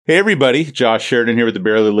Hey everybody, Josh Sheridan here with the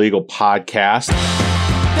Barely Legal podcast. They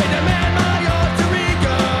demand my alter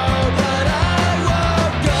ego, but I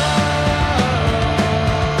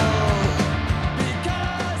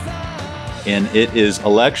won't go. And it is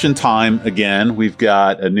election time again. We've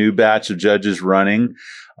got a new batch of judges running.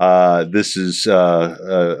 This is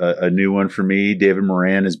a new one for me. David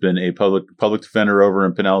Moran has been a public defender over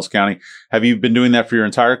in Pinellas County. Have you been doing that for your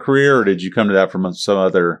entire career, or did you come to that from some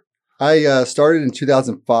other? I started in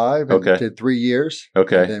 2005 and did 3 years.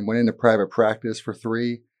 Okay. And then went into private practice for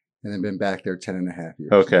 3 and then been back there 10 and a half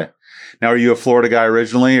years. Okay. Now, are you a Florida guy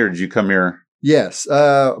originally, or did you come here? Yes.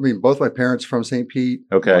 Both my parents are from St. Pete.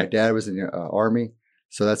 Okay. My dad was in the Army.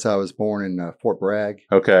 So that's how I was born in Fort Bragg.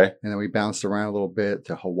 Okay. And then we bounced around a little bit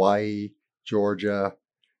to Hawaii, Georgia,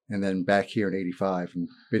 and then back here in 85 and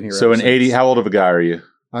been here. So in 80, how old of a guy are you?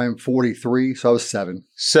 I'm 43, so I was 7.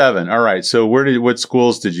 7. All right. So what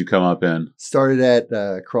schools did you come up in? Started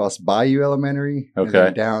at Cross Bayou Elementary. Okay. And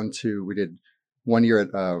then down to, we did 1 year at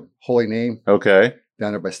Holy Name. Okay.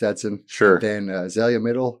 Down there by Stetson. Sure. And then Azalea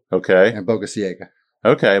Middle. Okay. And Boca Ciega.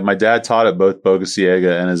 Okay. My dad taught at both Boca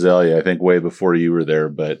Ciega and Azalea, I think way before you were there,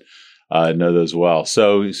 but I know those well.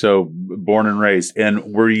 So born and raised.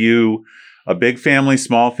 And were you a big family,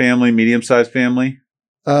 small family, medium-sized family?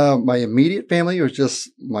 My immediate family was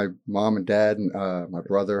just my mom and dad and my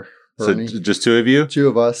brother, Bernie. So just 2 of you? 2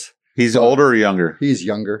 of us. He's older or younger? He's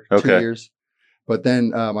younger, Okay. 2 years. But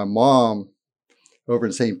then my mom over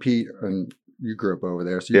in St. Pete, and you grew up over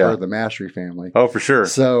there, so you're part of the Mastery family. Oh, for sure.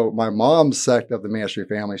 So my mom's sect of the Mastery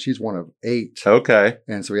family, she's one of 8. Okay.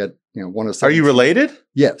 And so we had, one of 17. Are you related?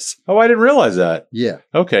 Yes. Oh, I didn't realize that. Yeah.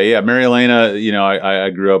 Okay. Yeah. Mary Elena,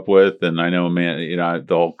 I grew up with, and I know the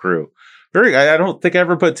whole crew. I don't think I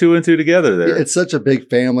ever put 2 and 2 together there. It's such a big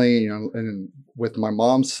family, and with my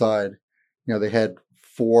mom's side, they had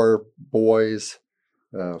 4 boys,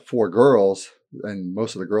 4 girls, and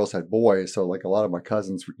most of the girls had boys. So like a lot of my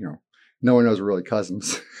cousins, no one knows we're really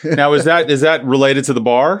cousins. Now, is that related to the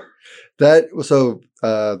bar?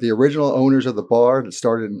 The original owners of the bar that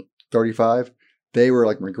started in 35, they were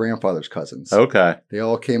like my grandfather's cousins. Okay. They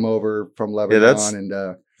all came over from Lebanon, and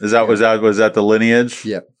was that the lineage?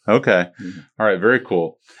 Yep. Okay. Mm-hmm. All right. Very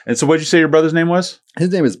cool. And so, what did you say your brother's name was? His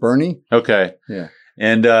name is Bernie. Okay. Yeah.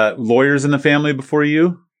 And lawyers in the family before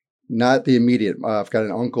you? Not the immediate. I've got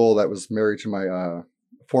an uncle that was married to my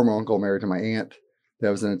former uncle, married to my aunt. That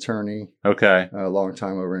was an attorney. Okay. A long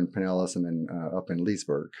time over in Pinellas and then up in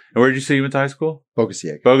Leesburg. And where did you say you went to high school? Boca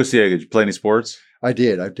Ciega. Boca Ciega. Did you play any sports? I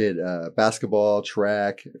did. I did basketball,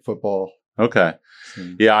 track, football. Okay.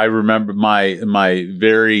 Yeah, I remember my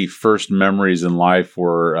very first memories in life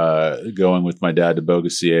were going with my dad to Boca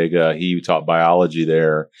Ciega. He taught biology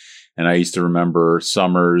there. And I used to remember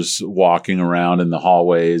summers walking around in the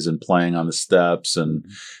hallways and playing on the steps. And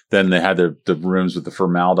then they had the rooms with the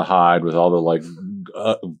formaldehyde with all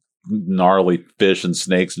the gnarly fish and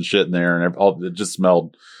snakes and shit in there. And it just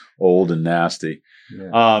smelled old and nasty.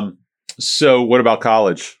 Yeah. So what about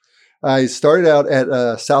college? I started out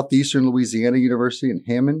at Southeastern Louisiana University in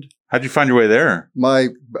Hammond. How'd you find your way there? My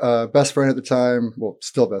best friend at the time, well,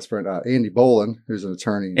 still best friend, Andy Bolin, who's an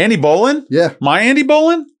attorney. Andy Bolin? Yeah. My Andy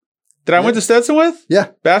Bolin? That I went to Stetson with? Yeah.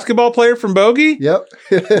 Basketball player from Bogey? Yep.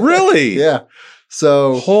 Really? Yeah.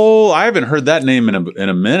 So I haven't heard that name in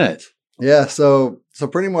a minute. Yeah. So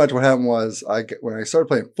pretty much what happened was when I started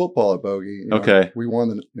playing football at Bogey, we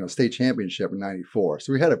won the state championship in '94.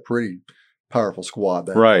 So we had a pretty powerful squad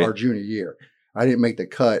our junior year. I didn't make the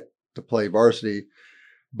cut to play varsity,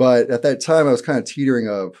 but at that time I was kind of teetering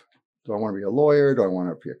of, do I want to be a lawyer? Do I want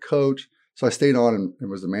to be a coach? So I stayed on and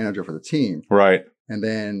was the manager for the team. Right. And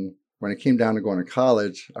then when it came down to going to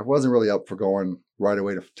college, I wasn't really up for going right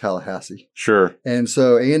away to Tallahassee. Sure. And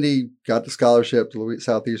so Andy got the scholarship to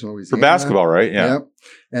Southeastern Louisiana. For basketball, right? Yeah. Yep.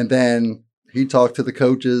 And then he talked to the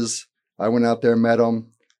coaches. I went out there, met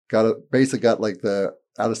them, basically got like the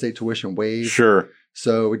out-of-state tuition waived. Sure.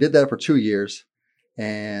 So we did that for 2 years.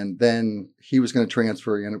 And then he was going to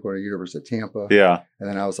transfer. He ended up going to University of Tampa. Yeah. And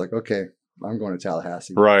then I was like, okay, I'm going to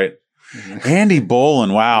Tallahassee. Right. Andy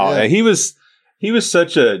Bolin. Wow. Yeah. He was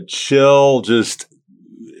such a chill, just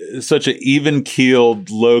such an even-keeled,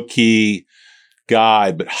 low-key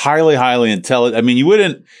guy, but highly, highly intelligent. I mean,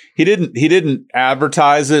 he didn't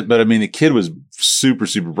advertise it, but I mean, the kid was super,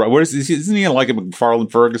 super bright. Isn't he like a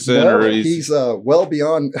McFarland Ferguson? No, or he's well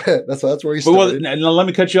beyond. That's where he started. Well, let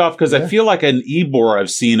me cut you off because I feel like an Ybor I've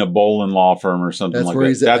seen a Bolin law firm or something like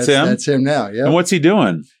that. That's him? That's him now, yeah. And what's he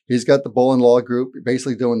doing? He's got the Bolin Law Group,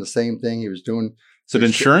 basically doing the same thing he was doing. Is it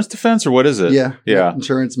insurance defense or what is it? Yeah.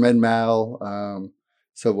 Insurance, med mal.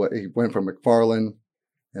 So he went from McFarland,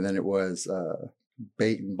 and then it was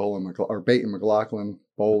Baton McLaughlin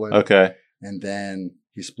bowling. Okay. And then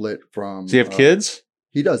he split from. Does he have kids?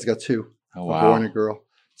 He does. He got 2. Oh, wow. A boy and a girl.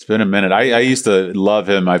 It's been a minute. I used to love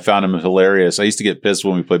him. I found him hilarious. I used to get pissed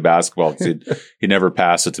when we played basketball because he'd never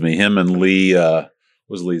pass it to me. Him and Lee, what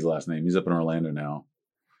was Lee's last name? He's up in Orlando now.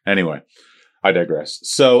 Anyway, I digress.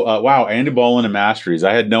 So, wow, Andy Bolin and Masteries.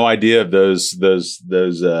 I had no idea of those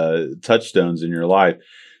touchstones in your life.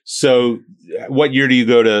 So, what year do you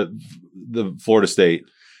go to the Florida State?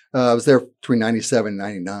 I was there between 97 and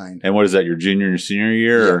 99. And what is that, your junior and your senior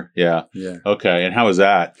year? Yeah. Yeah. Okay. And how was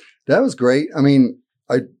that? That was great. I mean,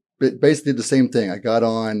 I basically did the same thing. I got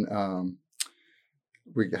on,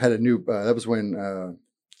 we had a new, that was when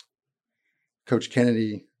Coach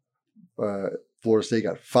Kennedy, Florida State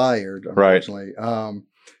got fired, unfortunately. Right.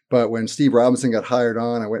 But when Steve Robinson got hired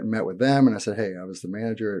on, I went and met with them and I said, hey, I was the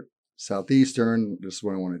manager at Southeastern. This is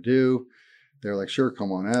what I want to do. They're like, sure,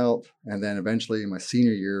 come on out. And then eventually in my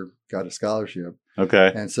senior year, got a scholarship.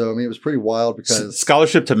 Okay. And so, I mean, it was pretty wild because.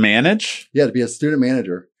 Scholarship to manage? Yeah, to be a student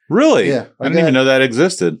manager. Really? Yeah. I didn't even know that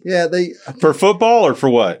existed. Yeah. For football or for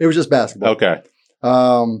what? It was just basketball. Okay.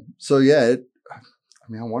 So yeah,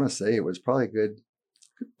 I want to say it was probably a good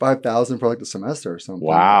 5,000 for like the semester or something.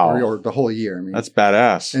 Wow. Or the whole year. I mean, that's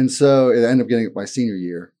badass. And so it ended up getting my senior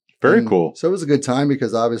year. Very cool. So it was a good time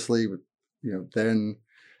because obviously, then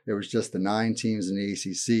it was just the 9 teams in the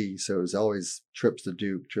ACC. So it was always trips to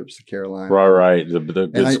Duke, trips to Carolina. Right. The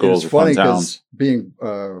good schools are fun towns. Being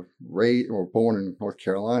raised or born in North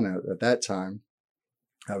Carolina at that time,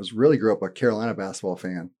 I grew up a Carolina basketball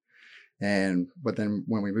fan. But then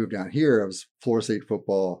when we moved down here, I was Florida State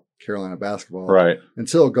football, Carolina basketball. Right.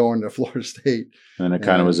 Until going to Florida State. And it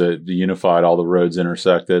kind of was unified, all the roads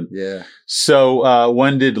intersected. Yeah. So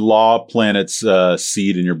when did law plant its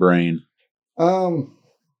seed in your brain?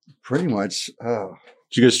 Pretty much.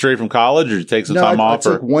 Did you go straight from college or did you take some time off?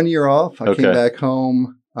 I took 1 year off. I came back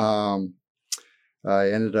home. I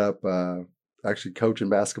ended up actually coaching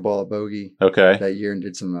basketball at Bogey that year and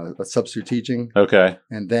did some substitute teaching. Okay.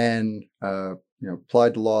 And then,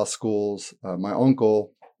 applied to law schools. My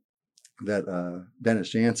uncle, Dennis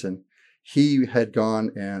Jansen, he had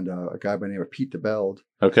gone and a guy by the name of Pete DeBeld.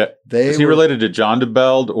 Okay. Is he related to John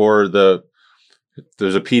DeBeld or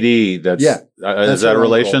there's a PD that's, is that a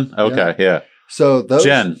relation? Uncle. Okay. Yeah. So those,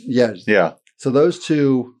 Jen. Yeah. Yeah. So those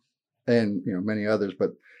two and, many others, but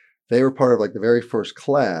they were part of like the very first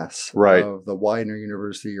class of the Widener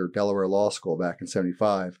University or Delaware Law School back in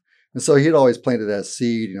 75. And so he'd always planted that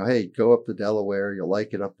seed, hey, go up to Delaware. You'll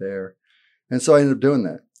like it up there. And so I ended up doing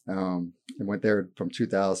that. And went there from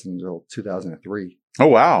 2000 until 2003. Oh,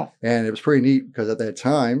 wow. And it was pretty neat because at that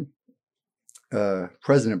time,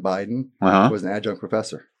 President Biden was an adjunct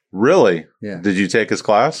professor. Really? Yeah. Did you take his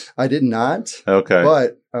class? I did not. Okay.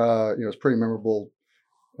 But, it was pretty memorable.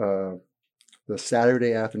 The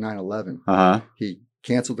Saturday after 9/11, he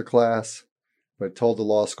canceled the class, but told the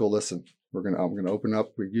law school, listen, I'm going to open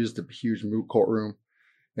up. We used a huge moot courtroom.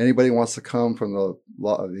 Anybody wants to come from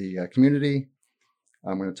the community,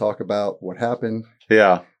 I'm going to talk about what happened.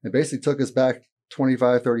 Yeah. It basically took us back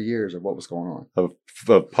 25, 30 years of what was going on.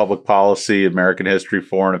 Of public policy, American history,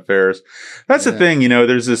 foreign affairs. That's the thing,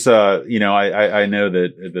 there's this, I know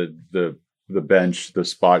that the bench, the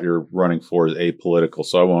spot you're running for is apolitical.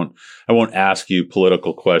 So I won't ask you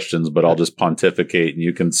political questions, but I'll just pontificate and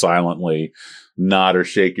you can silently nod or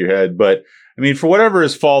shake your head. But I mean, for whatever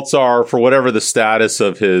his faults are, for whatever the status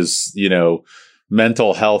of his,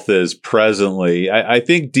 mental health is presently, I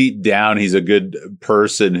think deep down he's a good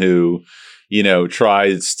person who,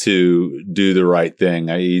 tries to do the right thing.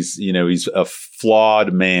 He's a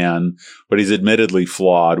flawed man, but he's admittedly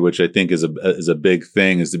flawed, which I think is a big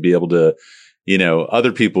thing, is to be able to,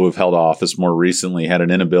 other people who've held office more recently had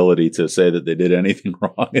an inability to say that they did anything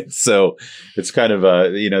wrong. And so it's kind of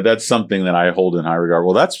that's something that I hold in high regard.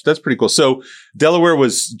 Well, that's pretty cool. So Delaware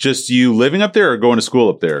was just you living up there or going to school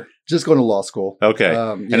up there? Just going to law school. Okay.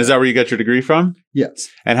 And is that where you got your degree from? Yes.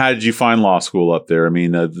 And how did you find law school up there? I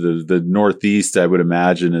mean, the Northeast, I would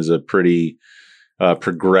imagine, is a pretty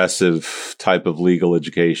progressive type of legal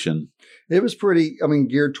education. It was pretty,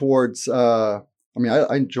 geared towards, I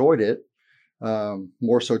enjoyed it.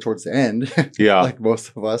 More so towards the end. Yeah. Like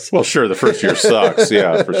most of us. Well, sure. The first year sucks.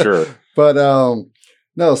 Yeah, for sure. But,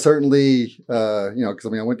 no, certainly, because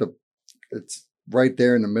I went to, it's right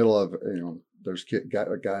there in the middle of, there's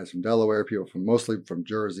guys from Delaware, people mostly from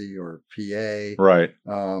Jersey or PA. Right.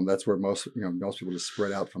 That's where most people just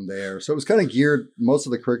spread out from there. So it was kind of geared, most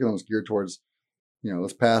of the curriculum was geared towards,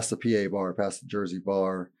 let's pass the PA bar, pass the Jersey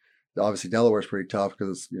bar. Obviously, Delaware is pretty tough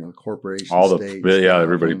because it's, corporation.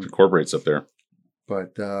 Everybody incorporates up there.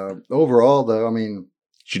 But overall, though, I mean,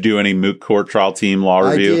 did you do any moot court trial team law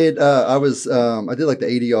review? I did. I did like the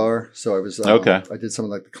ADR. So I was okay. I did some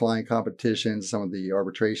of like the client competitions, some of the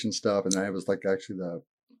arbitration stuff, and I was like actually the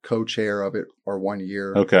co-chair of it our 1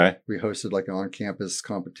 year. Okay. We hosted like an on-campus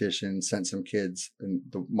competition, sent some kids. And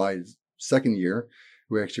my second year,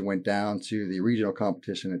 we actually went down to the regional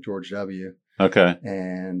competition at George W. Okay.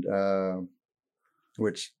 And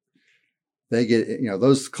which they get,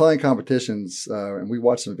 those client competitions, and we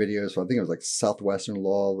watched some videos. So I think it was like Southwestern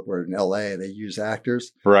Law, where in LA they use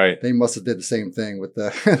actors. Right. They must have did the same thing with the,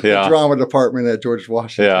 the drama department at George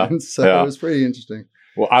Washington. So it was pretty interesting.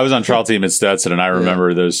 Well, I was on trial team at Stetson, and I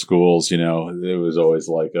remember those schools. It was always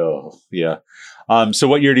like, oh, yeah. So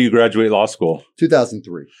what year do you graduate law school?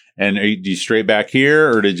 2003. And do you straight back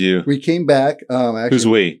here, or did you? We came back. Actually, who's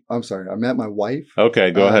we? I'm sorry. I met my wife.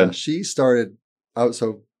 Okay, go ahead. She started out.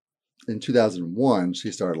 So in 2001,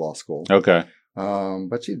 she started law school. Okay.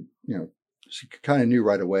 But she kind of knew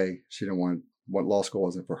right away she didn't want law school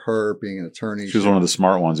wasn't for her. Being an attorney, she was one of the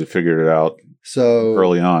smart ones who figured it out. So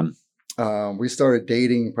early on. We started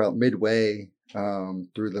dating probably midway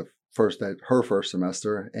through her first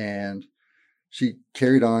semester, and she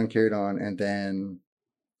carried on, and then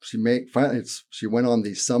she went on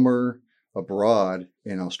the summer abroad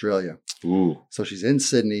in Australia. Ooh! So she's in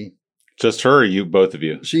Sydney. Just her, or you, both of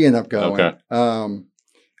you? She ended up going. Okay.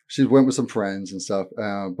 She went with some friends and stuff,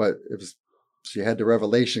 but she had the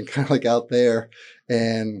revelation kind of like out there,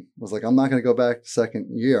 and was like, I'm not going to go back second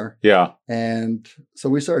year. Yeah. And so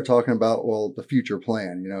we started talking about, the future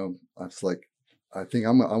plan. I was like, I think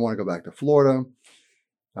I want to go back to Florida.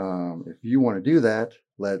 If you want to do that,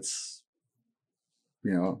 let's,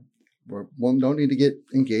 we don't need to get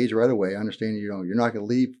engaged right away. I understand you're not going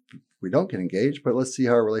to leave. We don't get engaged, but let's see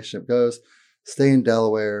how our relationship goes. Stay in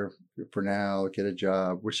Delaware for now, get a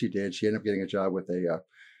job, which she did. She ended up getting a job with a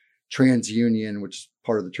TransUnion, which is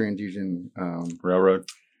part of the TransUnion Railroad,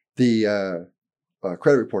 the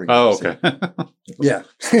credit reporting. Oh, agency. Okay. Yeah,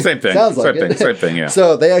 same thing. Sounds like same thing. Yeah.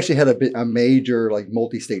 So they actually had a major like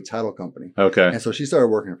multi-state title company. Okay. And so she started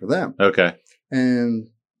working for them. Okay. And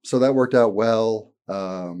so that worked out well.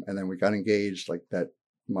 And then we got engaged like that.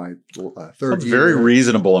 My third year. Very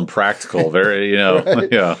reasonable and practical. Very, right?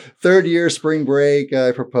 Yeah. Third year spring break,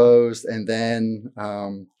 I proposed, and then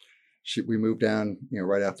we moved down.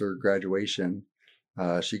 Right after graduation,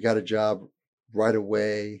 she got a job right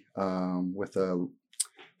away with a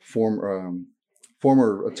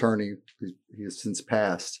former attorney. He has since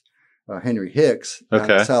passed, Henry Hicks,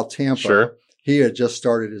 in South Tampa. Sure. He had just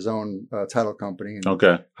started his own title company and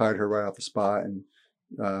hired her right off the spot, and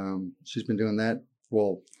she's been doing that.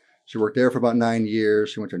 Well, she worked there for about 9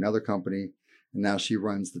 years. She went to another company, and now she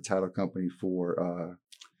runs the title company for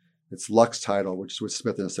it's Lux Title, which is with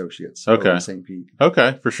Smith and Associates. Okay, St. Pete.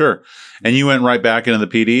 Okay, for sure. And you went right back into the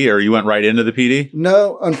PD, or you went right into the PD?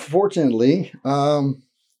 No, unfortunately, and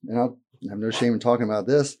I have no shame in talking about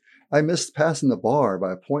this. I missed passing the bar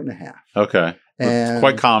by 1.5 points. Okay, and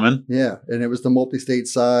quite common. Yeah, and it was the multi-state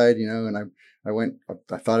side, and I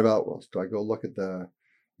thought about, do I go look at the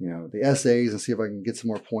essays and see if I can get some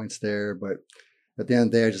more points there. But at the end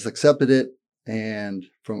of the day, I just accepted it. And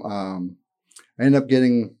I ended up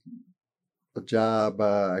getting a job.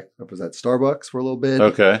 I was at Starbucks for a little bit.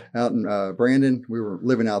 Okay. Out in Brandon. We were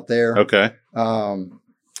living out there. Okay. And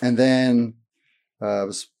then I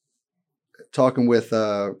was talking with,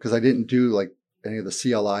 because I didn't do like any of the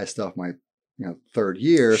CLI stuff my third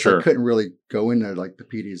year. Sure. So I couldn't really go into like the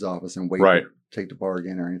PD's office and wait to take the bar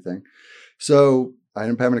again or anything. So I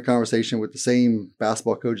ended up having a conversation with the same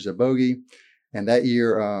basketball coaches at Bogey. And that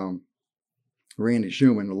year, Randy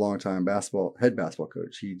Schumann, a longtime head basketball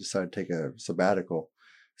coach, he decided to take a sabbatical.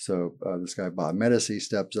 So this guy, Bob Medici,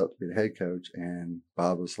 steps up to be the head coach. And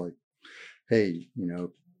Bob was like, hey,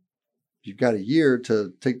 you've got a year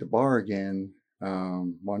to take the bar again. Why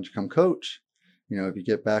don't you come coach? If you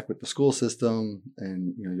get back with the school system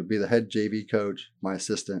and, you'll be the head JV coach, my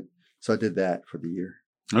assistant. So I did that for the year.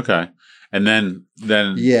 Okay. And then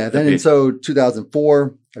so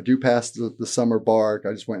 2004, I do pass the summer bar.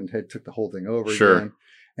 I just went and took the whole thing over again.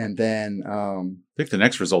 And then I think the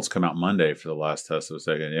next results come out Monday for the last test of a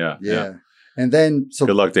second. Yeah. And then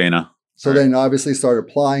good luck, Dana. So then obviously started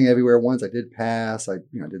applying everywhere. Once I did pass, I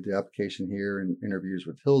did the application here and interviews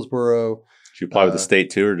with Hillsborough. Did you apply with the state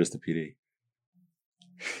too, or just the PD?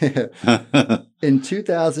 In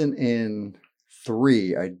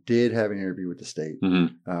 2003, I did have an interview with the state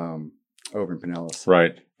over in Pinellas.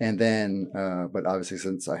 Right. And then, but obviously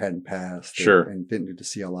since I hadn't passed and didn't do the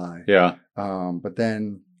CLI. Yeah. But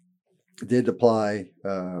then did apply,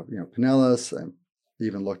 Pinellas and,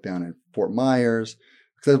 even looked down at Fort Myers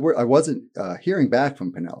because I wasn't hearing back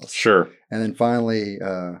from Pinellas. Sure. And then finally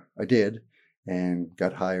I did and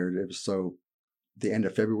got hired. It was the end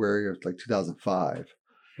of February of like 2005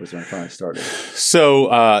 was when I finally started. So,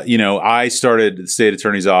 I started the state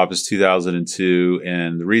attorney's office 2002.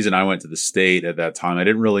 And the reason I went to the state at that time, I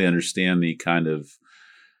didn't really understand the kind of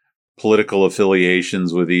political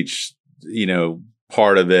affiliations with each,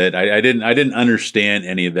 part of it. I didn't understand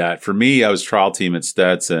any of that. For me, I was trial team at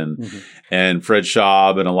Stetson, and Fred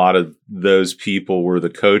Schaub and a lot of those people were the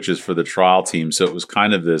coaches for the trial team. So it was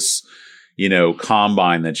kind of this,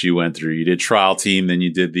 combine that you went through. You did trial team, then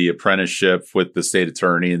you did the apprenticeship with the state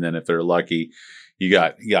attorney, and then if they're lucky, you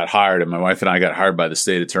got hired. And my wife and I got hired by the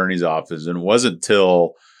state attorney's office. And it wasn't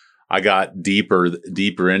until I got deeper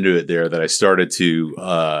into it there that I started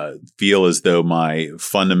to feel as though my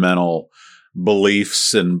fundamental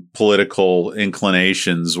beliefs and political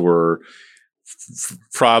inclinations were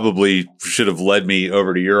probably should have led me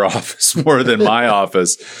over to your office more than my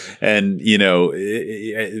office. And, you know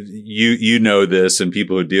this, and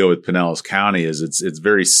people who deal with Pinellas County is it's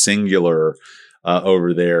very singular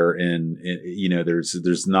over there. And,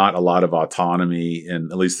 there's not a lot of autonomy,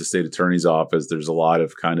 and at least the state attorney's office, there's a lot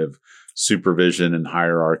of kind of supervision and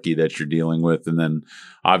hierarchy that you're dealing with. And then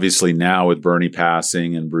obviously now with Bernie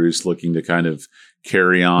passing and Bruce looking to kind of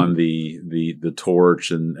carry on the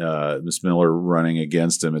torch, and Ms. Miller running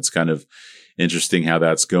against him, it's kind of interesting how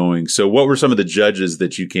that's going. So what were some of the judges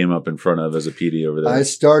that you came up in front of as a PD over there? I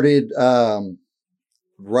started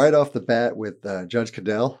right off the bat with Judge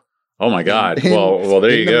Cadell. Oh my God! Well,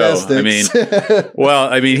 there you go. He's an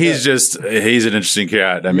interesting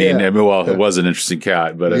cat. It was an interesting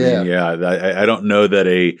cat, but I don't know that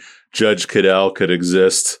a Judge Cadell could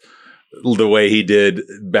exist the way he did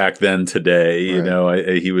back then today.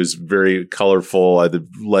 Right. He was very colorful. The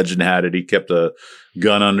legend had it, he kept a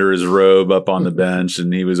gun under his robe up on the bench,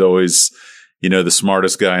 and he was always, the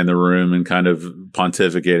smartest guy in the room and kind of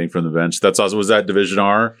pontificating from the bench. That's also, was that Division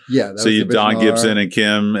R? Yeah. So you, Don Gibson and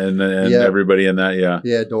Kim and everybody in that. Yeah.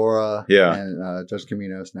 Yeah. Dora. Yeah. And Judge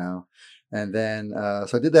Caminos now. And then,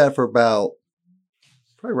 so I did that for probably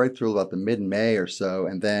right through about the mid-May or so.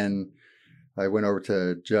 And then I went over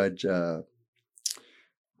to Judge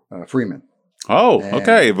Freeman. Oh,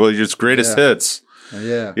 okay. Well, just greatest hits.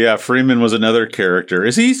 Yeah. Yeah. Freeman was another character.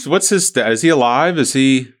 What's his, is he alive? Is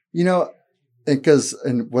he? That's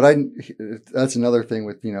another thing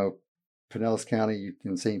with, Pinellas County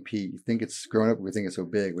and St. Pete. You think it's grown up, we think it's so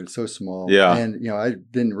big, but it's so small. Yeah. And, I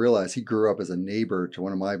didn't realize he grew up as a neighbor to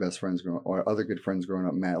one of my best friends or other good friends growing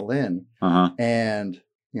up, Matt Lynn. Uh-huh. And,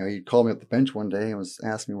 he called me up the bench one day and was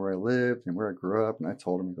asking me where I lived and where I grew up. And I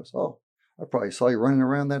told him, he goes, "Oh, I probably saw you running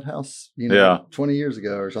around that house, 20 years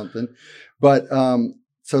ago or something." But,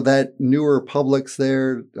 so that newer Publix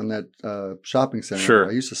there and that shopping center, sure.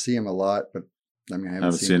 I used to see him a lot, but I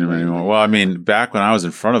haven't seen him anymore. Well, back when I was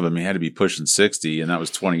in front of him, he had to be pushing 60, and that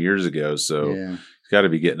was 20 years ago. So he's got to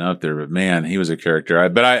be getting up there. But man, he was a character.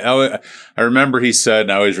 I remember he said,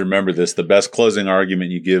 and I always remember this: the best closing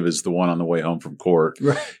argument you give is the one on the way home from court.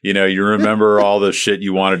 Right. You remember all the shit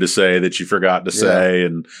you wanted to say that you forgot to say,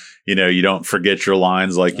 and you don't forget your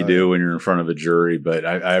lines like you do when you're in front of a jury. But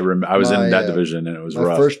I was in that division, and it was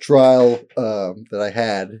rough. My first trial that I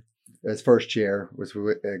had as first chair was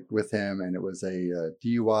with him, and it was a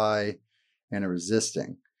DUI and a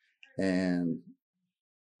resisting, and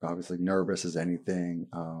obviously nervous as anything.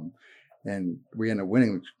 And we ended up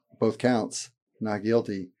winning both counts, not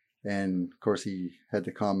guilty. And of course, he had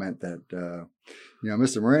to comment that,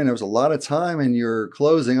 Mr. Moran, there was a lot of time in your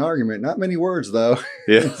closing argument. Not many words, though.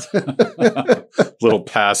 Yeah. Little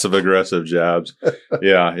passive aggressive jabs.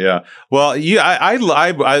 Yeah. Well,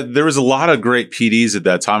 there was a lot of great PDs at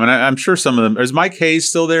that time. And I'm sure some of them, is Mike Hayes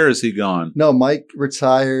still there? Or is he gone? No, Mike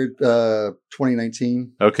retired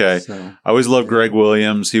 2019. Okay. So, I always loved Greg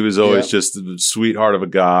Williams. He was always just a sweetheart of a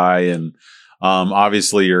guy. And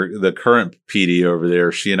obviously, the current PD over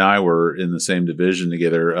there, she and I were in the same division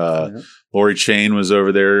together. Lori Chain was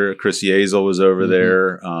over there. Chris Yazel was over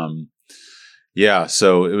there.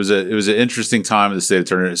 So it was an interesting time at the state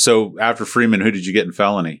attorney. So after Freeman, who did you get in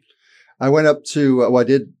felony? I went up to, I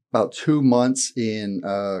did about 2 months in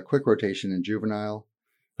quick rotation in juvenile.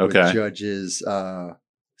 Okay. With judges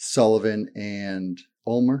Sullivan and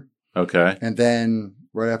Ulmer. Okay. And then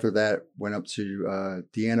right after that, went up to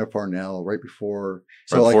Deanna Farnell right before.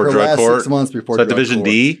 So like her last court? 6 months before. So Division court.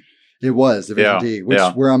 D? It was Division D, which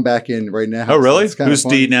where I'm back in right now. Oh, really? So who's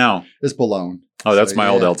D now? It's Boulogne. Oh, that's my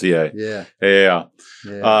old LTA. Yeah.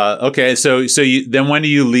 Okay. So you then when do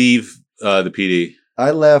you leave the PD?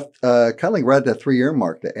 I left kind of like right at that 3-year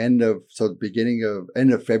mark, end of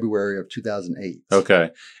February of 2008. Okay.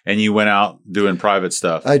 And you went out doing private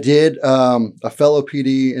stuff. I did. A fellow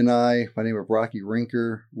PD and I, by the name of Rocky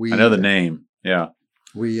Rinker. I know the name. Yeah.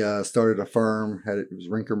 We started a firm. It was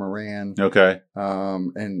Rinker Moran. Okay.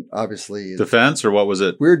 And obviously defense, or what was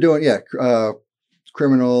it? We were doing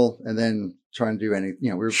criminal, and then trying to do any.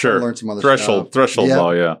 We were trying to learn some other threshold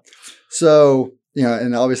law. Yeah. So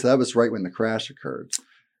and obviously that was right when the crash occurred.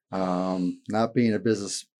 Not being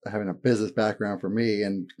having a business background for me,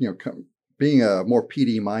 and being a more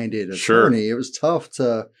PD minded attorney, it was tough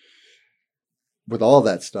with all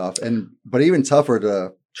that stuff, but even tougher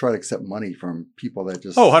to try to accept money from people that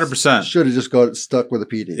just 100% should have just stuck with a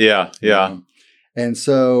PD. Yeah. And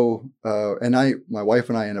so, my wife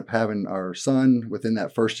and I ended up having our son within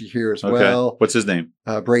that first year as well. What's his name?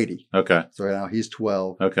 Brady. Okay. So right now he's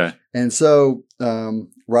 12. Okay. And so,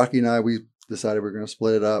 Rocky and I, we decided we were going to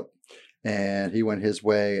split it up, and he went his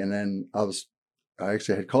way. And then I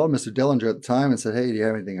actually had called Mr. Dillinger at the time and said, "Hey, do you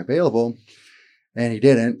have anything available?" And he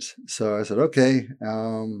didn't. So I said, "Okay."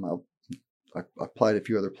 I applied a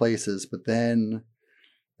few other places, but then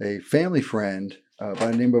a family friend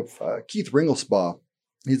by the name of Keith Ringelsbaugh.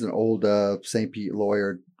 He's an old St. Pete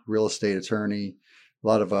lawyer, real estate attorney, a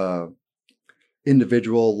lot of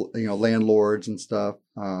individual, landlords and stuff,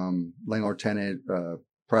 landlord tenant,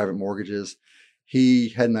 private mortgages. He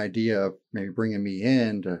had an idea of maybe bringing me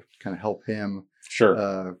in to kind of help him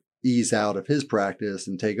ease out of his practice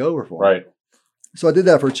and take over for him. Right. So I did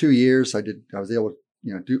that for 2 years. I was able to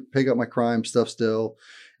pick up my crime stuff still,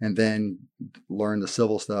 and then learn the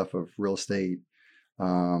civil stuff of real estate.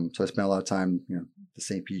 So I spent a lot of time, the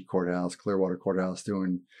St. Pete courthouse, Clearwater courthouse,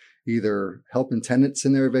 doing either helping tenants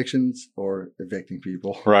in their evictions or evicting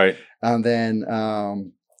people. Right. And then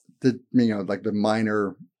like the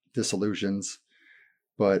minor dissolutions.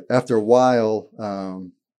 But after a while,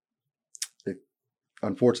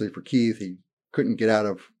 unfortunately for Keith, he couldn't get out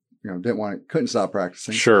of, couldn't stop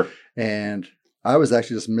practicing. Sure. And I was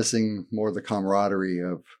actually just missing more of the camaraderie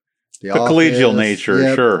of the collegial nature.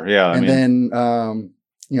 Yep. Sure. Yeah. Then,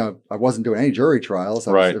 I wasn't doing any jury trials.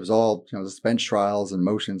 It was all, just bench trials and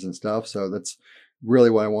motions and stuff. So that's really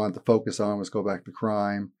what I wanted to focus on, was go back to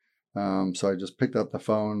crime. So I just picked up the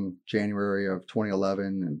phone January of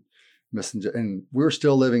 2011 and we were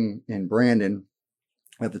still living in Brandon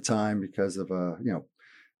at the time because of,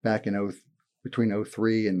 back in between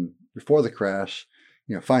 03 and before the crash,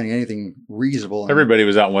 finding anything reasonable. Everybody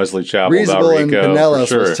was out in Wesley Chapel. Reasonable in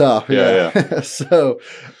Pinellas was tough. Yeah.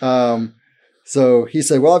 So he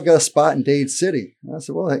said, "Well, I've got a spot in Dade City." And I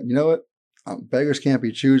said, "Well, you know what? Beggars can't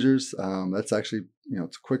be choosers. That's actually,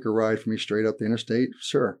 it's a quicker ride for me straight up the interstate."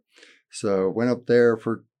 Sure. So went up there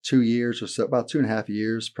for 2 years or so, about 2.5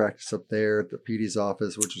 years, practiced up there at the PD's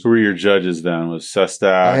office, which was. Who were your judges then? Was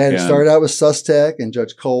Sustek? I had started out with Sustek and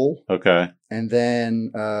Judge Cole. Okay. And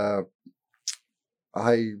then,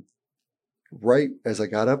 right as I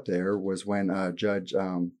got up there was when Judge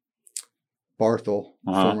Barthel,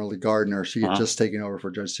 formerly Gardner, she had just taken over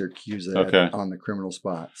for Judge Syracuse on the criminal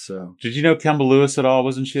spot. So, did you know Kemba Lewis at all?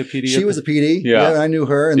 Wasn't she a PD? She was a PD. Yeah, I knew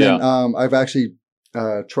her. And then I've actually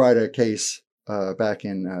tried a case back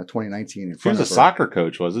in 2019. She was a soccer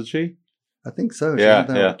coach, wasn't she? I think so.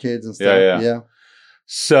 Yeah. Kids and stuff. Yeah.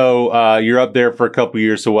 So you're up there for a couple of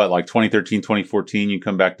years. So what, like 2013, 2014, you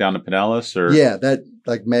come back down to Pinellas? Or that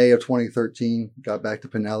like May of 2013, got back to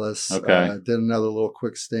Pinellas. Okay. Did another little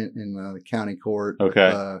quick stint in the county court.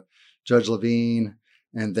 Okay. With, Judge Levine,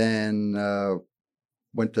 and then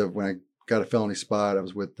when I got a felony spot, I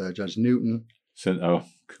was with Judge Newton.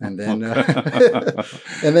 And then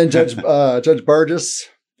and then Judge Burgess.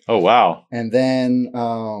 Oh wow. And then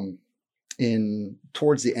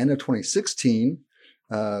towards the end of 2016.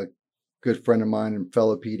 Good friend of mine and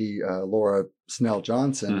fellow PD, Laura Snell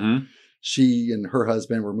Johnson. Mm-hmm. She and her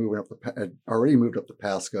husband were had already moved up to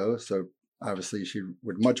Pasco. So obviously she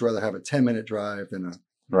would much rather have a 10-minute drive than an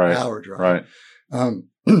hour drive.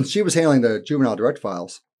 Right. She was handling the juvenile direct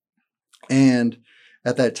files. And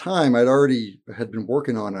at that time, I'd already been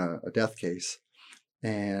working on a death case.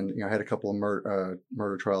 And, I had a couple of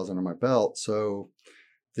murder trials under my belt. So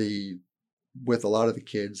with a lot of the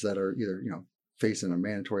kids that are either, facing a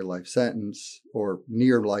mandatory life sentence or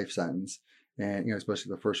near life sentence, and especially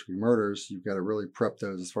the first degree murders, you've got to really prep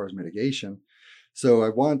those as far as mitigation. So I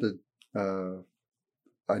wanted to,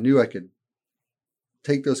 I knew I could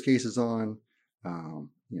take those cases on,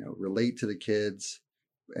 relate to the kids,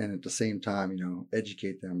 and at the same time,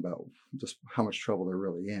 educate them about just how much trouble they're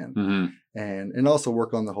really in, and also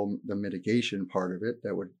work on the mitigation part of it.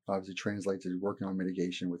 That would obviously translate to working on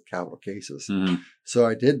mitigation with capital cases. So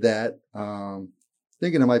I did that,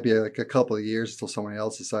 thinking it might be like a couple of years until someone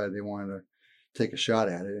else decided they wanted to take a shot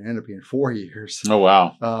at it. It ended up being 4 years. Oh,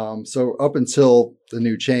 wow. So up until the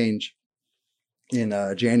new change in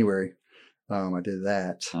January, I did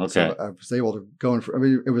that. Okay. So I was able to go in. I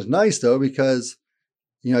mean, it was nice though, because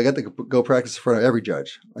I got to go practice in front of every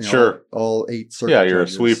judge. Sure. All 8 circuit Yeah, you're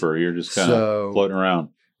judges. a sweeper. You're just kind of floating around.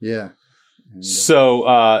 Yeah. And,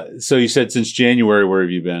 so you said since January, where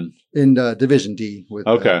have you been? In Division D with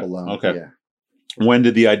Malone. Okay. Yeah. When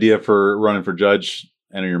did the idea for running for judge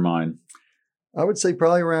enter your mind? I would say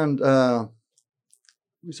probably around,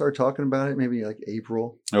 we started talking about it maybe like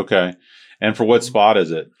April. Okay. And for what spot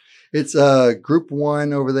is it? It's Group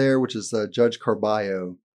 1 over there, which is Judge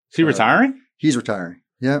Carballo. Is he retiring? He's retiring.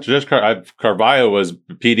 Yeah. Judge Carballo was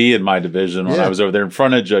PD in my division when I was over there in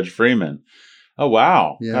front of Judge Freeman. Oh,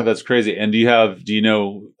 wow. Yeah. God, that's crazy. And do you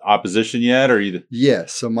know opposition yet? Or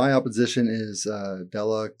Yes. So my opposition is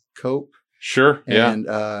Della Cope. Sure. And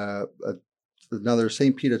another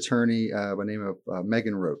St. Pete attorney by the name of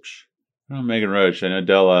Megan Roach. Oh, Megan Roach. I know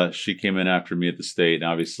Della. She came in after me at the state. And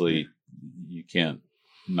obviously, you can't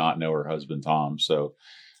not know her husband, Tom. So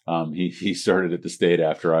he started at the state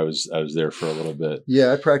after I was there for a little bit.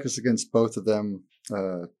 Yeah, I practiced against both of them.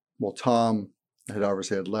 Well, Tom had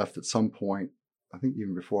obviously left at some point, I think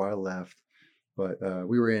even before I left. But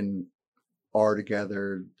we were in R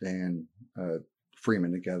together and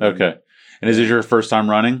Freeman together. Okay. And is it your first time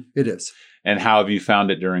running? It is. And how have you found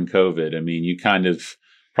it during COVID? I mean, you kind of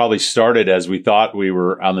probably started as we thought we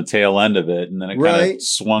were on the tail end of it, and then it kind of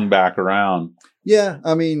swung back around. Yeah.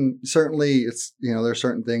 I mean, certainly it's, there's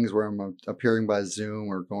certain things where I'm appearing by Zoom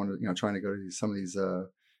or going to, trying to go to some of these,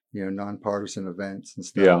 nonpartisan events and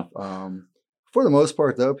stuff. Yeah. For the most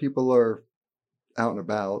part, though, people are out and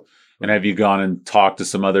about. And have you gone and talked to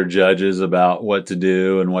some other judges about what to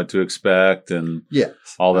do and what to expect and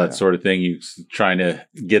all that sort of thing? You trying to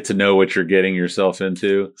get to know what you're getting yourself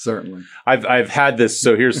into? Certainly. I've had this.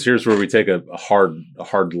 So here's where we take a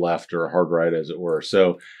hard left or a hard right, as it were.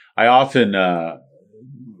 So I often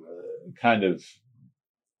kind of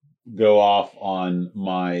go off on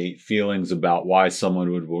my feelings about why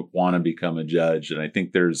someone would want to become a judge. And I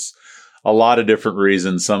think there's a lot of different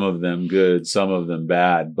reasons, some of them good, some of them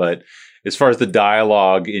bad. But as far as the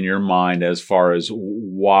dialogue in your mind, as far as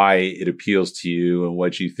why it appeals to you and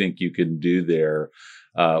what you think you can do there,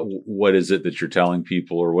 what is it that you're telling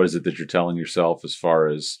people, or what is it that you're telling yourself as far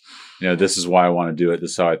as, this is why I want to do it.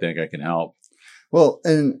 This is how I think I can help. Well,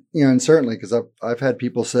 and, and certainly because I've had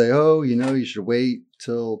people say, oh, you should wait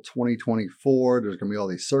till 2024. There's going to be all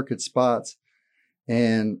these circuit spots.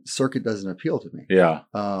 And circuit doesn't appeal to me. Yeah.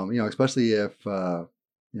 Especially if,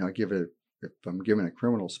 if I'm given a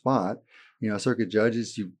criminal spot, circuit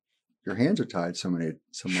judges, your hands are tied so much.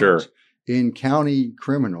 Sure. In county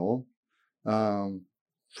criminal,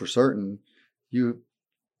 for certain, you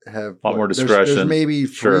have a lot more discretion. There's maybe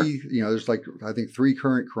 3, there's like, I think 3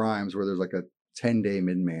 current crimes where there's like a 10-day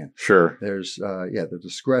midman. Sure. There's, the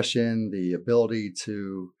discretion, the ability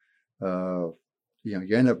to,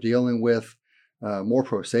 you end up dealing with more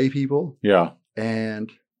pro se people. Yeah.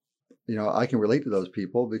 And, I can relate to those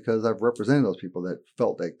people because I've represented those people that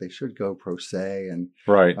felt like they should go pro se. And,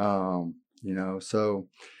 right. So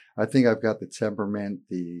I think I've got the temperament,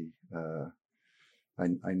 I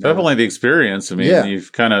know. Definitely the experience. I mean,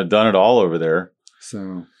 you've kind of done it all over there.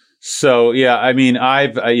 So yeah, I mean,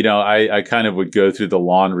 I kind of would go through the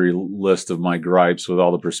laundry list of my gripes with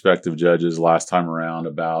all the prospective judges last time around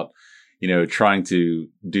about, trying to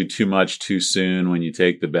do too much too soon when you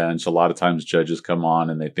take the bench. A lot of times judges come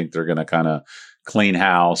on and they think they're going to kind of clean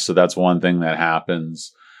house. So that's one thing that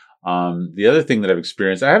happens. The other thing that I've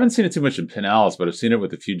experienced, I haven't seen it too much in Pinellas, but I've seen it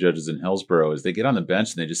with a few judges in Hillsborough, is they get on the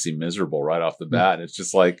bench and they just seem miserable right off the bat. It's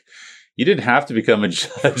just like, you didn't have to become a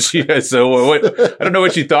judge. So I don't know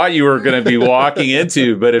what you thought you were going to be walking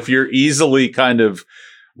into, but if you're easily kind of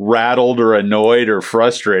rattled or annoyed or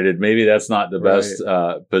frustrated, maybe that's not the best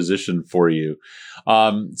position for you.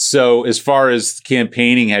 So as far as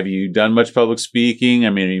campaigning, have you done much public speaking? I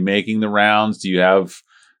mean, are you making the rounds? Do you have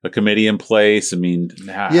a committee in place? I mean,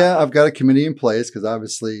 yeah, I've got a committee in place because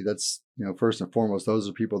obviously that's, first and foremost, those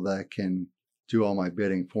are people that can do all my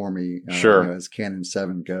bidding for me. Sure. As Canon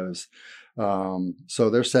 7 goes. So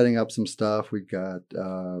they're setting up some stuff. We've got,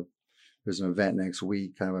 there's an event next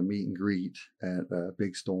week, kind of a meet and greet at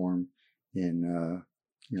Big Storm in,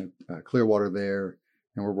 Clearwater there.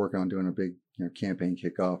 And we're working on doing a big, campaign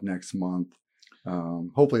kickoff next month.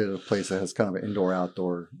 hopefully at a place that has kind of an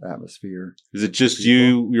indoor-outdoor atmosphere. Is it just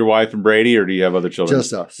you, your wife, and Brady, or do you have other children?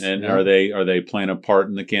 Just us. And are they playing a part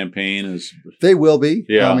in the campaign? They will be.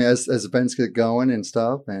 Yeah. As events get going and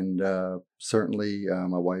stuff, and certainly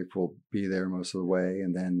my wife will be there most of the way,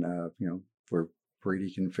 and then where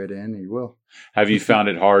Brady can fit in, he will. Have you found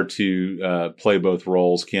it hard to play both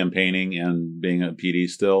roles, campaigning and being a PD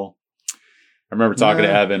still? I remember talking to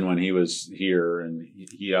Evan when he was here, and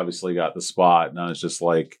he obviously got the spot. And I was just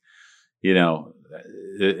like,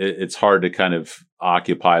 it's hard to kind of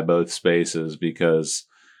occupy both spaces because,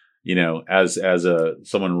 as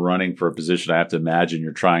someone running for a position, I have to imagine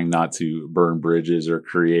you're trying not to burn bridges or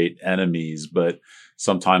create enemies. But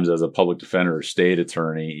sometimes, as a public defender or state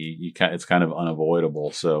attorney, it's kind of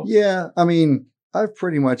unavoidable. So yeah, I mean, I've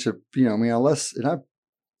pretty much, I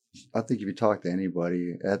think if you talk to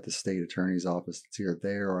anybody at the state attorney's office that's either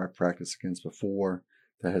there or I've practiced against before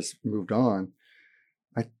that has moved on,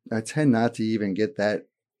 I tend not to even get that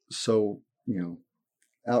so,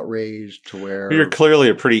 outraged to where you're clearly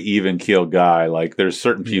a pretty even keeled guy. Like there's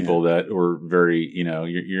certain people that were very,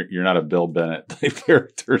 you're not a Bill Bennett type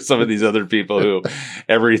character. Some of these other people who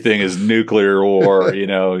everything is nuclear war,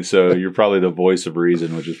 so you're probably the voice of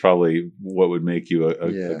reason, which is probably what would make you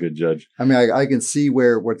a good judge. I mean, I can see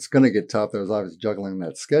what's going to get tough. There was obviously juggling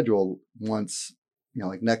that schedule once,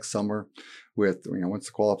 like next summer with, once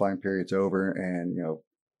the qualifying period's over and,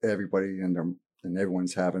 everybody and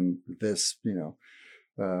everyone's having this,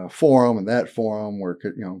 forum and that forum where,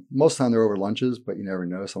 most of the time they're over lunches, but you never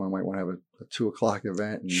know. Someone might want to have a 2:00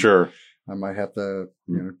 event. And sure. I might have to,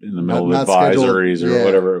 in the middle of advisories or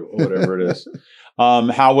whatever it is.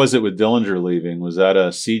 How was it with Dillinger leaving? Was that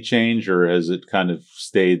a sea change or has it kind of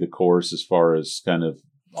stayed the course as far as kind of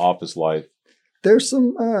office life? There's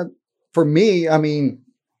some, for me, I mean,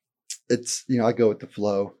 it's, I go with the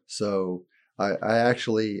flow. So I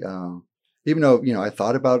actually, even though, I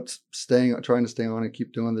thought about trying to stay on and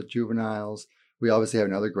keep doing the juveniles. We obviously have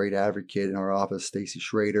another great advocate in our office, Stacy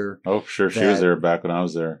Schrader. Oh, sure. She was there back when I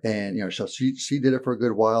was there. And, she did it for a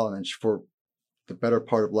good while. And then for the better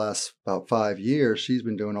part of the last about 5 years, she's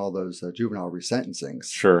been doing all those juvenile resentencings.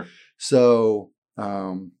 Sure. So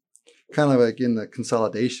kind of like in the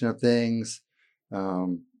consolidation of things,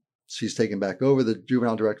 she's taken back over the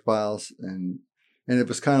juvenile direct files. And it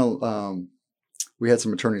was kind of, we had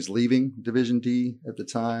some attorneys leaving Division D at the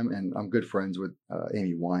time, and I'm good friends with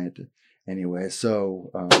Amy Wyant anyway.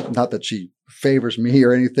 So not that she favors me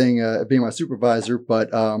or anything being my supervisor, but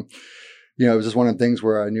it was just one of the things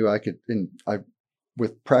where I knew I could,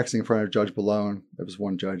 with practicing in front of Judge Ballone, there was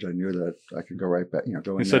one judge I knew that I could go right back,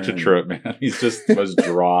 go in He's there. Such a trip, man. He's just was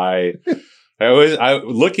dry.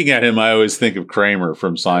 Looking at him, I always think of Kramer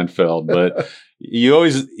from Seinfeld, but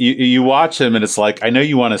you watch him and it's like, I know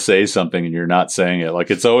you want to say something and you're not saying it. Like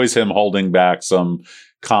it's always him holding back some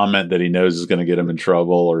comment that he knows is going to get him in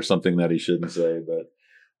trouble or something that he shouldn't say. But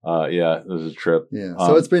it was a trip. Yeah.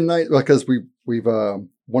 So it's been nice because we've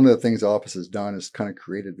one of the things the office has done is kind of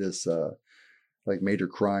created this like major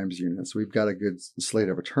crimes unit. So we've got a good slate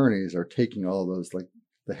of attorneys that are taking all those, like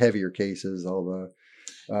the heavier cases, all the,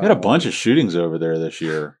 we had a bunch of shootings over there this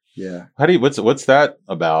year. Yeah. What's that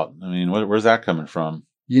about? I mean, where's that coming from?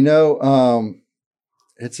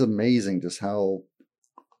 It's amazing just how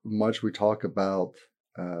much we talk about,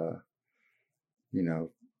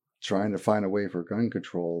 trying to find a way for gun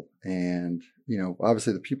control. And,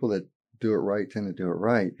 obviously the people that do it right tend to do it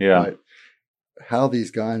right. Yeah. But how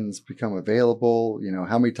these guns become available,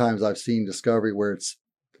 how many times I've seen discovery where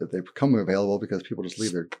that they become available because people just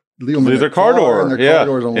leave their car door and their car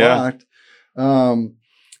doors unlocked.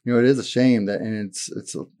 It is a shame that, and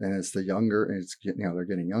it's the younger, and it's they're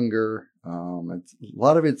getting younger. It's, a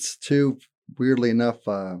lot of it's too, weirdly enough,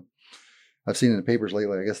 I've seen in the papers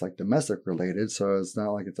lately, I guess like domestic related. So it's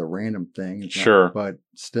not like it's a random thing. Sure. But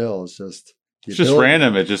still, it's just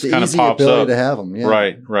random. It just kind of pops up. To have them. Yeah.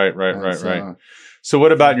 Right. So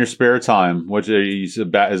what about in your spare time? What is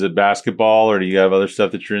it basketball or do you have other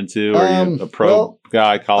stuff that you're into? Or are you a pro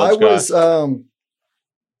guy, college guy?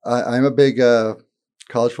 I'm a big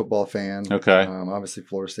college football fan. Okay. Obviously,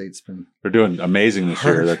 Florida State's been. They're doing amazing this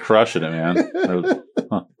year. They're crushing it, man.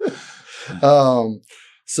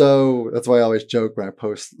 So that's why I always joke when I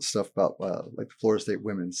post stuff about like the Florida State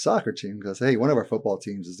women's soccer team because hey, one of our football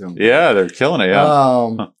teams is doing. Yeah, they're killing it.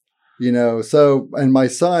 Yeah. So and my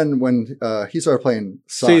son when he started playing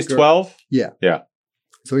soccer, he's 12. Yeah. Yeah.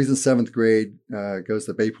 So he's in 7th grade. Goes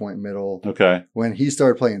to Bay Point Middle. Okay. When he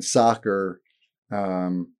started playing soccer,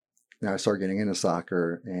 I started getting into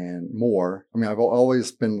soccer and more. I mean, I've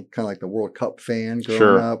always been kind of like the World Cup fan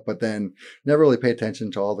growing up, but then never really paid attention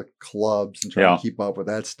to all the clubs and trying to keep up with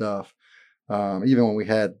that stuff. Even when we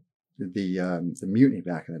had the mutiny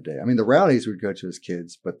back in the day. I mean, the Rowdies we'd go to as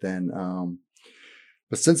kids, but then,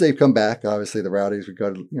 but since they've come back, obviously the Rowdies would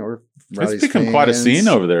go to, we're Rowdies It's become fans. Quite a scene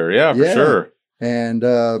over there. Yeah, for sure. And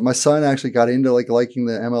my son actually got into liking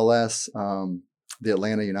the MLS, the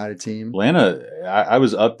Atlanta United team. Atlanta, I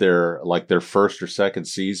was up there like their first or second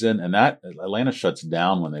season, and that Atlanta shuts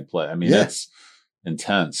down when they play. I mean, it's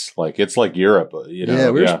intense. Like it's like Europe,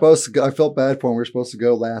 Yeah, we were supposed to go. I felt bad for him. We were supposed to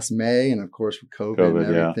go last May, and of course with COVID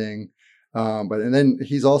and everything. And then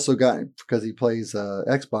he's also gotten, because he plays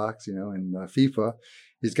Xbox, and FIFA.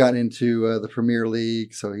 He's gotten into the Premier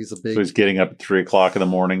League, so he's a big. So he's getting up at 3:00 in the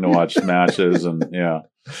morning to watch matches, and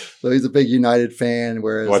So he's a big United fan.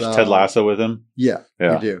 Whereas watch Ted Lasso with him. Yeah,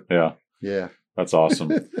 we do. Yeah. That's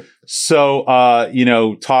awesome. So,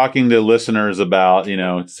 talking to listeners about,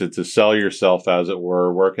 to sell yourself, as it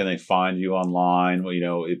were, where can they find you online?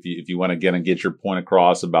 If you want to get your point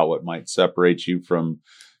across about what might separate you from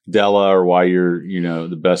Della, or why you're,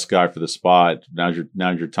 the best guy for the spot. Now's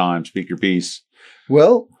your time. Speak your piece.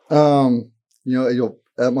 Well, you'll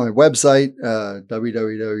at my website,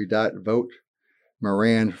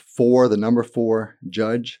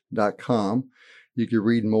 www.votemoran4judge.com. You can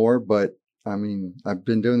read more, but I mean, I've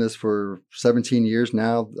been doing this for 17 years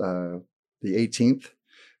now. The 18th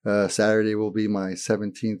Saturday will be my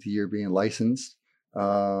 17th year being licensed.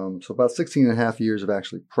 So about 16 and a half years of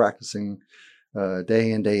actually practicing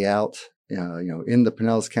day in, day out, in the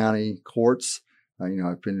Pinellas County courts.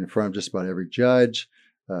 I've been in front of just about every judge,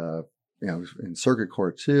 in circuit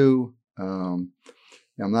court too. I'm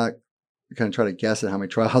not going to try to guess at how many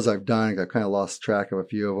trials I've done. I've kind of lost track of a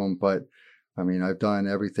few of them, but I mean, I've done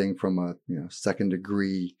everything from a second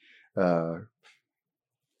degree,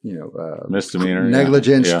 misdemeanor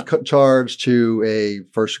negligence charge to a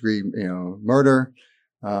first degree, murder.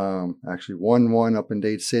 Actually won one up in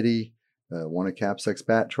Dade City, won a Capsex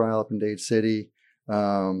bat trial up in Dade City.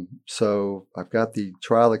 So I've got the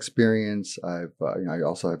trial experience. I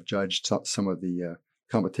also have judged some of the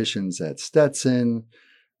competitions at Stetson.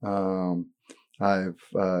 I've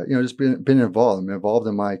just been involved. I'm involved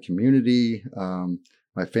in my community.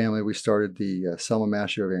 My family, we started the Selma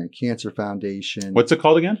Mastery Ovarian Cancer Foundation. What's it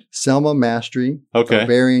called again? Selma Mastery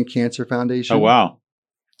Ovarian Cancer Foundation. Oh, wow.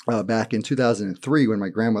 Back in 2003, when my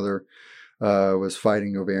grandmother was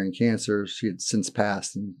fighting ovarian cancer. She had since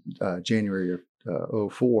passed in January of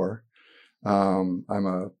 2004. I'm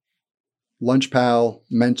a lunch pal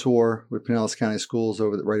mentor with Pinellas County Schools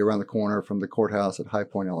right around the corner from the courthouse at High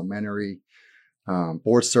Point Elementary.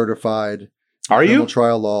 Board certified. Are you?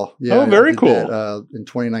 Trial law. Yeah. Oh, very cool. In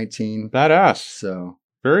 2019. Badass. So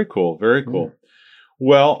very cool. Very cool. Yeah.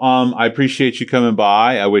 Well, I appreciate you coming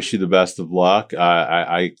by. I wish you the best of luck.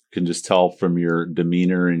 I can just tell from your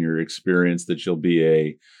demeanor and your experience that you'll be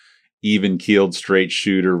a even-keeled, straight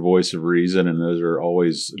shooter, voice of reason, and those are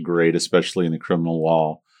always great, especially in the criminal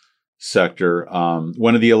law sector.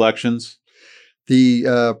 When are the elections?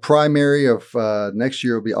 The primary of next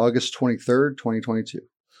year will be August 23rd, 2022.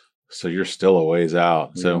 So you're still a ways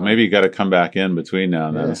out. So maybe you got to come back in between now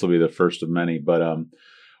and then. This will be the first of many. But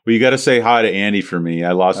well, you got to say hi to Andy for me.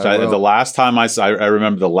 The last time I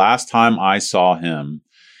remember the last time I saw him,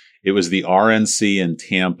 it was the RNC in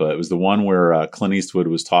Tampa. It was the one where Clint Eastwood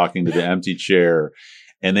was talking to the empty chair,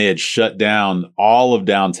 and they had shut down all of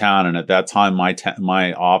downtown. And at that time,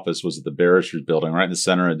 my office was at the Barristers Building, right in the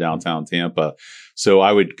center of downtown Tampa. So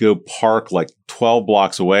I would go park like 12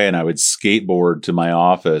 blocks away, and I would skateboard to my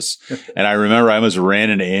office. And I remember I almost ran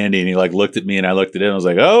into Andy, and he looked at me, and I looked at him. I was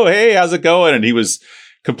like, "Oh, hey, how's it going?" And he was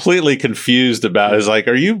completely confused about it. He's like,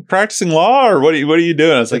 "Are you practicing law, or what are you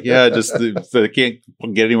doing?" I was like, "Yeah, just I can't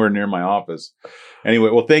get anywhere near my office."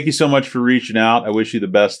 Anyway, well, thank you so much for reaching out. I wish you the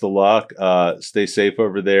best of luck. Stay safe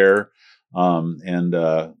over there. And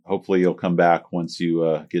hopefully you'll come back once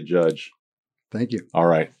you get judged. Thank you. All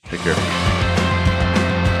right. Take care.